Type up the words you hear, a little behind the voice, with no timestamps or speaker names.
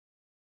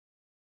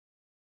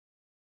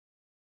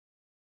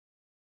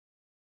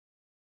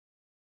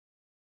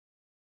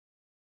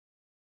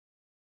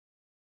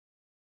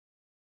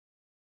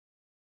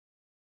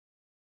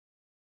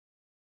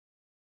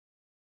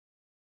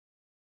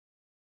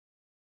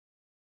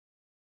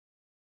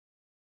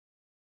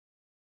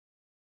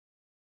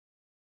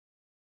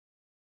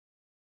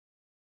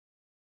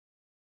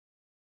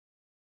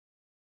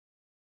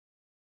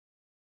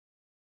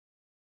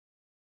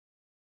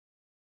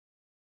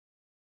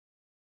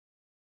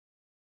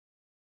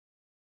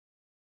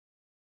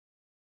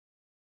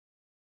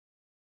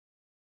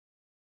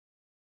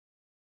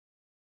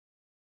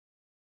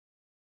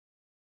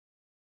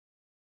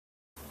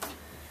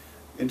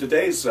In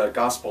today's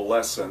gospel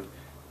lesson,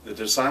 the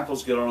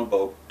disciples get on a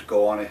boat to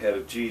go on ahead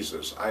of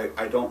Jesus.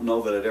 I don't know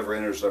that it ever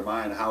enters their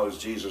mind, how is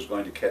Jesus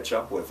going to catch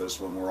up with us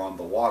when we're on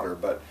the water,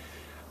 but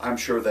I'm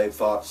sure they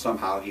thought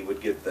somehow he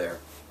would get there.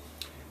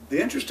 The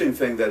interesting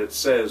thing that it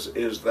says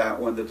is that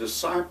when the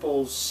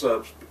disciples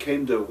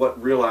came to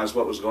realize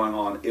what was going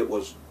on, it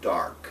was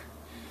dark.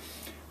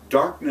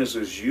 Darkness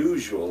is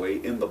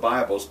usually, in the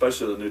Bible,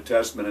 especially the New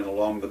Testament and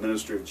along the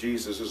ministry of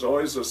Jesus, is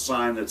always a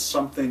sign that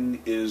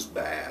something is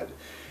bad.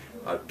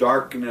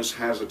 Darkness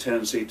has a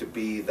tendency to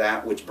be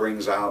that which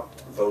brings out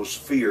those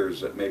fears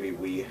that maybe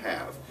we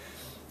have.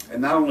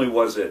 And not only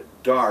was it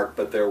dark,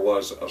 but there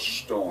was a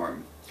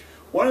storm.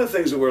 One of the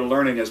things that we're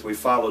learning as we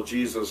follow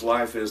Jesus'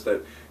 life is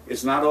that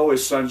it's not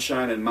always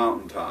sunshine and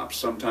mountaintops.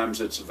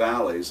 Sometimes it's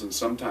valleys, and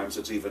sometimes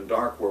it's even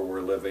dark where we're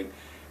living.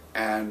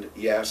 And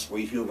yes,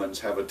 we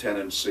humans have a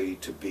tendency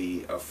to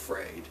be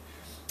afraid.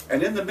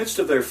 And in the midst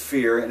of their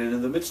fear and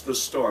in the midst of the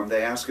storm,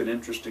 they ask an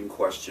interesting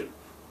question.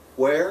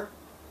 Where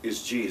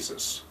is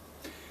Jesus?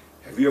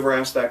 Have you ever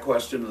asked that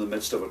question in the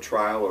midst of a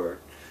trial or a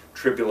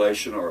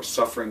tribulation or a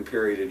suffering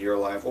period in your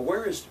life? Well,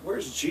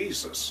 where's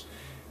Jesus?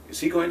 Is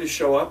he going to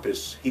show up?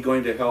 Is he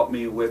going to help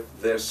me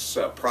with this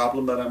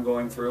problem that I'm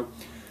going through?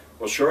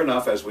 Well, sure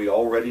enough, as we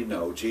already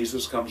know,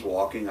 Jesus comes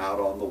walking out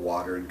on the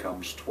water and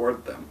comes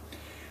toward them.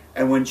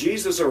 And when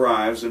Jesus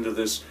arrives into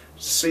this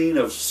scene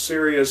of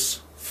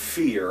serious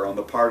fear on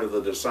the part of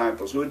the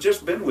disciples, who had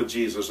just been with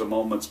Jesus a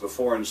moments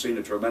before and seen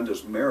a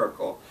tremendous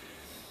miracle,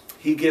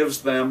 he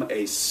gives them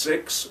a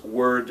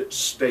 6-word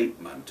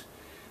statement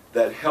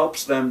that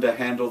helps them to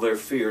handle their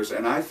fears,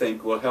 and I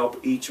think will help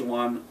each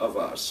one of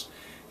us.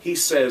 He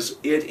says,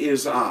 "It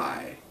is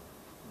I,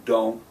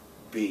 don't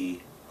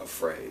be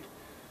afraid."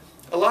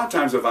 A lot of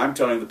times if I'm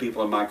telling the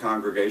people in my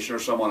congregation or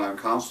someone I'm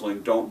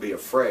counseling, don't be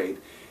afraid,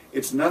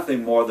 it's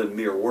nothing more than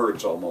mere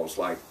words almost,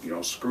 like,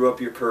 screw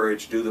up your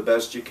courage, do the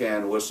best you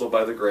can, whistle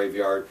by the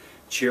graveyard,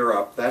 cheer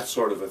up, that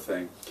sort of a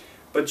thing.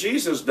 But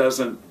Jesus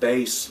doesn't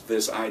base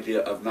this idea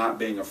of not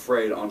being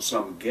afraid on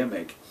some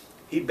gimmick.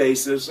 He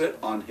bases it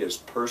on his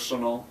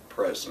personal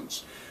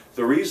presence.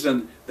 The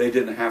reason they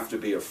didn't have to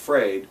be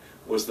afraid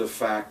was the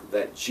fact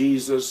that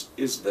Jesus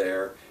is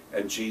there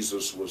and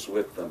Jesus was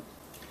with them.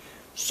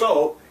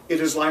 So, it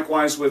is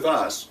likewise with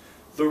us.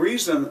 The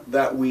reason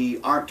that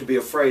we aren't to be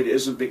afraid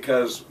isn't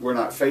because we're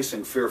not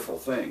facing fearful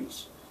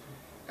things.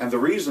 And the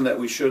reason that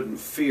we shouldn't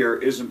fear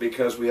isn't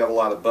because we have a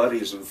lot of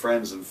buddies and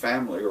friends and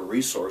family or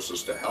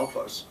resources to help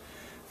us.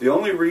 The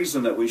only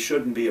reason that we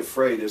shouldn't be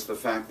afraid is the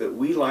fact that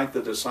we, like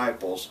the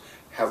disciples,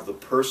 have the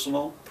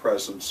personal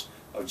presence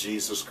of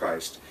Jesus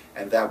Christ.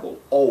 And that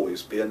will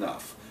always be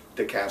enough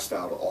to cast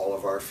out all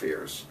of our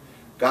fears.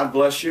 God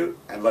bless you,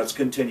 and let's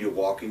continue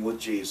walking with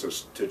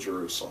Jesus to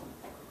Jerusalem.